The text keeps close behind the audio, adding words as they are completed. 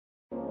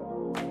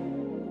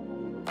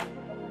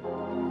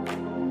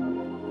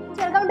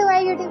welcome to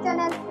my YouTube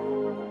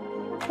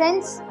channel.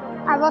 Friends,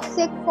 I was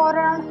sick for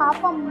around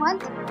half a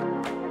month,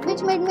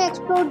 which made me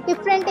explore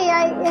different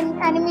AI in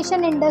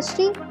animation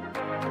industry.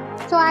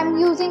 So I'm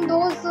using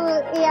those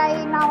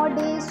AI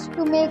nowadays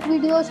to make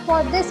videos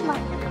for this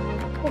month.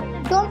 So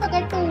don't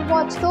forget to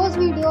watch those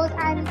videos,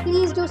 and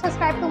please do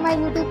subscribe to my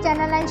YouTube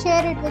channel and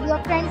share it with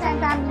your friends and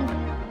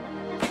family.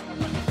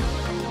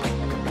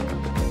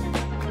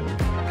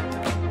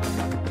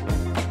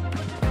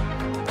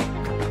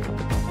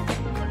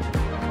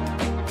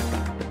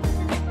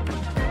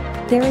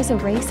 There is a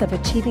race of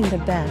achieving the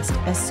best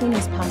as soon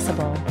as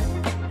possible.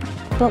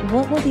 But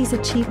what will these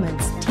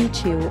achievements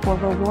teach you or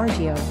reward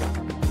you?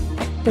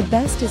 The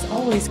best is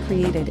always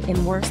created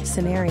in worst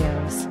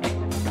scenarios.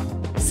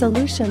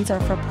 Solutions are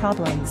for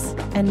problems,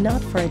 and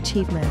not for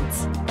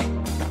achievements.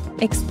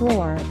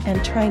 Explore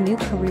and try new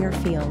career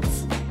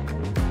fields.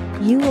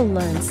 You will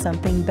learn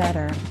something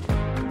better.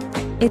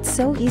 It's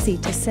so easy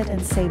to sit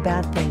and say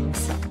bad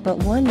things, but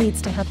one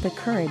needs to have the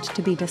courage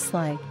to be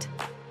disliked.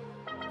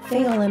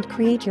 Fail and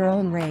create your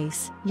own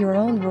race, your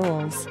own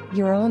rules,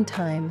 your own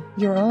time,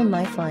 your own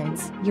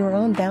lifelines, your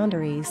own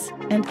boundaries,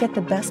 and get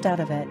the best out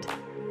of it.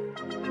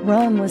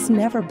 Rome was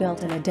never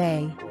built in a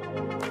day.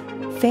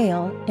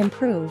 Fail,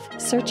 improve,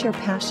 search your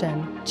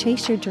passion,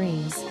 chase your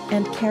dreams,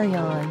 and carry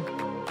on.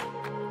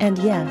 And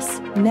yes,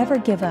 never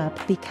give up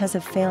because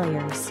of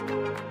failures.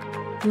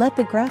 Let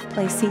the graph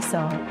play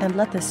seesaw and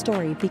let the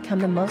story become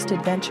the most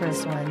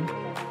adventurous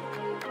one.